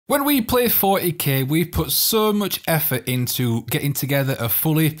When we play 40k, we've put so much effort into getting together a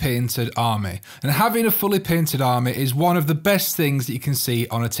fully painted army. And having a fully painted army is one of the best things that you can see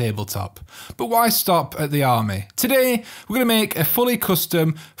on a tabletop. But why stop at the army? Today, we're going to make a fully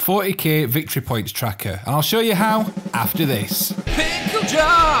custom 40k victory points tracker. And I'll show you how after this. Pickle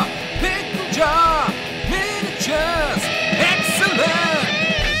jar, miniatures, excellent!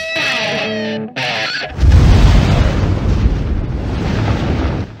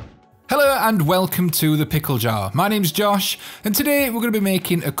 Hello and welcome to the Pickle Jar. My name's Josh and today we're going to be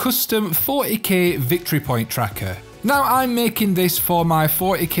making a custom 40k victory point tracker. Now I'm making this for my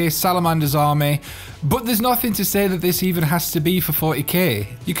 40k Salamanders army, but there's nothing to say that this even has to be for 40k.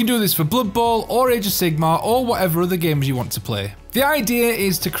 You can do this for Blood Bowl or Age of Sigmar or whatever other games you want to play. The idea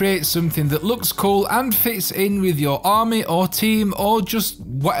is to create something that looks cool and fits in with your army or team or just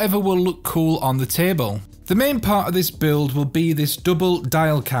whatever will look cool on the table. The main part of this build will be this double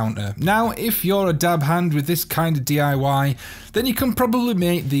dial counter. Now, if you're a dab hand with this kind of DIY, then you can probably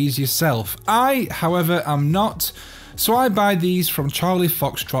make these yourself. I, however, am not, so I buy these from Charlie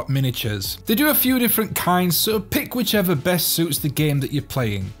Foxtrot Miniatures. They do a few different kinds, so pick whichever best suits the game that you're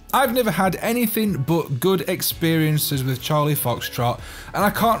playing. I've never had anything but good experiences with Charlie Foxtrot, and I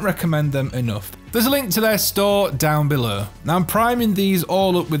can't recommend them enough. There's a link to their store down below. Now I'm priming these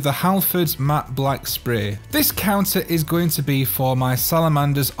all up with the Halford's Matte Black Spray. This counter is going to be for my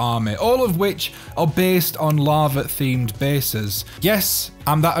Salamanders army, all of which are based on lava themed bases. Yes,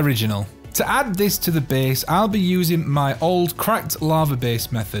 I'm that original. To add this to the base, I'll be using my old cracked lava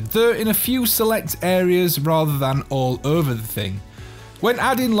base method, though in a few select areas rather than all over the thing. When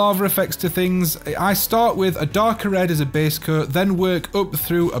adding lava effects to things, I start with a darker red as a base coat, then work up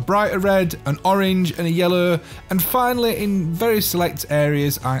through a brighter red, an orange and a yellow, and finally in very select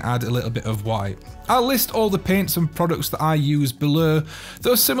areas I add a little bit of white. I'll list all the paints and products that I use below,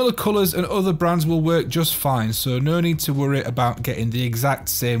 though similar colours and other brands will work just fine, so no need to worry about getting the exact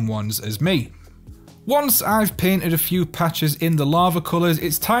same ones as me. Once I've painted a few patches in the lava colours,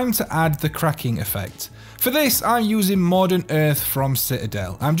 it's time to add the cracking effect. For this, I'm using Modern Earth from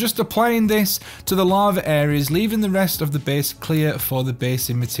Citadel. I'm just applying this to the lava areas, leaving the rest of the base clear for the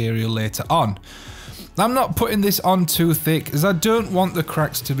basing material later on. I'm not putting this on too thick as I don't want the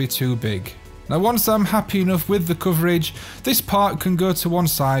cracks to be too big. Now once I'm happy enough with the coverage, this part can go to one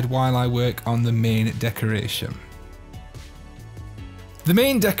side while I work on the main decoration. The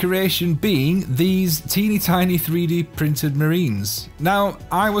main decoration being these teeny tiny 3D printed Marines. Now,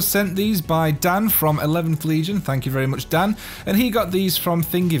 I was sent these by Dan from 11th Legion, thank you very much Dan, and he got these from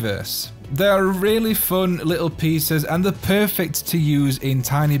Thingiverse. They are really fun little pieces and they're perfect to use in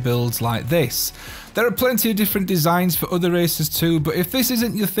tiny builds like this. There are plenty of different designs for other races too, but if this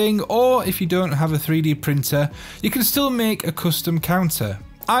isn't your thing or if you don't have a 3D printer, you can still make a custom counter.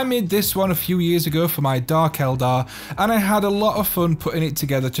 I made this one a few years ago for my Dark Eldar, and I had a lot of fun putting it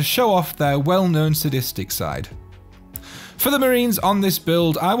together to show off their well-known sadistic side. For the Marines on this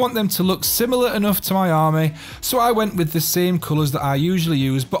build, I want them to look similar enough to my army, so I went with the same colours that I usually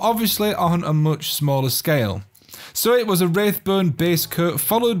use, but obviously on a much smaller scale. So it was a Wraithbone base coat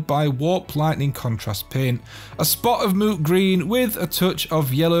followed by Warp Lightning contrast paint, a spot of Moot Green with a touch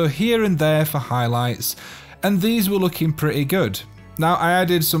of yellow here and there for highlights, and these were looking pretty good. Now I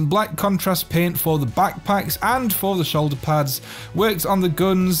added some black contrast paint for the backpacks and for the shoulder pads, worked on the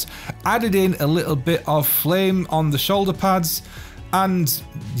guns, added in a little bit of flame on the shoulder pads, and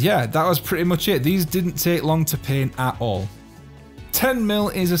yeah, that was pretty much it. These didn't take long to paint at all.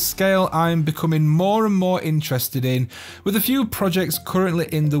 10mm is a scale I'm becoming more and more interested in, with a few projects currently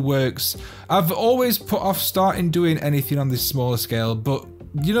in the works. I've always put off starting doing anything on this smaller scale, but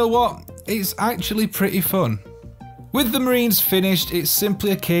you know what? It's actually pretty fun. With the Marines finished, it's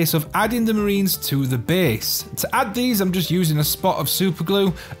simply a case of adding the Marines to the base. To add these, I'm just using a spot of super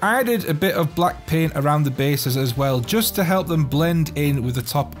glue. I added a bit of black paint around the bases as well, just to help them blend in with the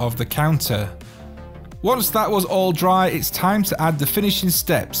top of the counter. Once that was all dry, it's time to add the finishing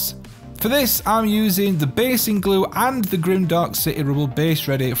steps. For this, I'm using the basing glue and the Grimdark City Rubble base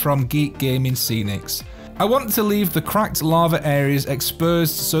ready from Geek Gaming Scenics. I want to leave the cracked lava areas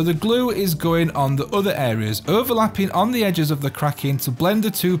exposed so the glue is going on the other areas, overlapping on the edges of the cracking to blend the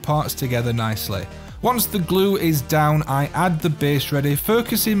two parts together nicely. Once the glue is down, I add the base ready,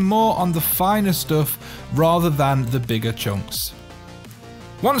 focusing more on the finer stuff rather than the bigger chunks.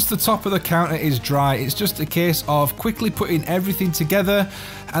 Once the top of the counter is dry, it's just a case of quickly putting everything together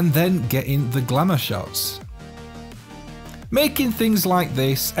and then getting the glamour shots. Making things like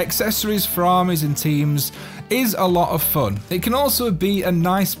this, accessories for armies and teams, is a lot of fun. It can also be a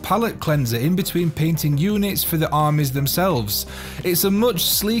nice palette cleanser in between painting units for the armies themselves. It's a much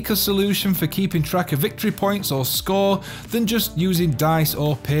sleeker solution for keeping track of victory points or score than just using dice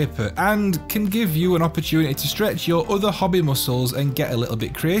or paper, and can give you an opportunity to stretch your other hobby muscles and get a little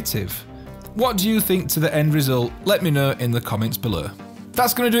bit creative. What do you think to the end result? Let me know in the comments below.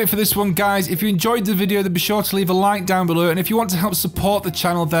 That's going to do it for this one, guys. If you enjoyed the video, then be sure to leave a like down below, and if you want to help support the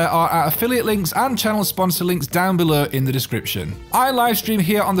channel, there are our affiliate links and channel sponsor links down below in the description. I live stream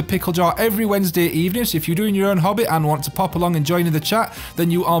here on the Pickle Jar every Wednesday evening, so if you're doing your own hobby and want to pop along and join in the chat,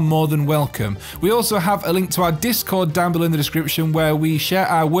 then you are more than welcome. We also have a link to our Discord down below in the description, where we share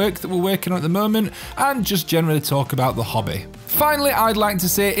our work that we're working on at the moment and just generally talk about the hobby. Finally, I'd like to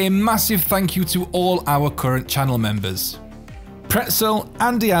say a massive thank you to all our current channel members: Pretzel,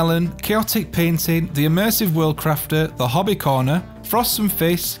 Andy Allen, Chaotic Painting, The Immersive World Crafter, The Hobby Corner, Frost and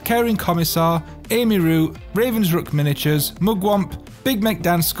Face, Caring Commissar, Amy Root, Ravensrook Miniatures, Mugwump, Big Mech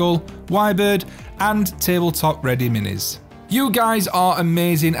Danskull, Wybird, and Tabletop Ready Minis. You guys are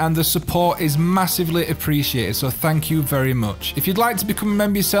amazing and the support is massively appreciated, so thank you very much. If you'd like to become a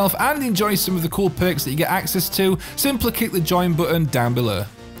member yourself and enjoy some of the cool perks that you get access to, simply click the join button down below.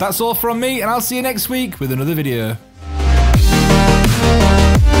 That's all from me, and I'll see you next week with another video.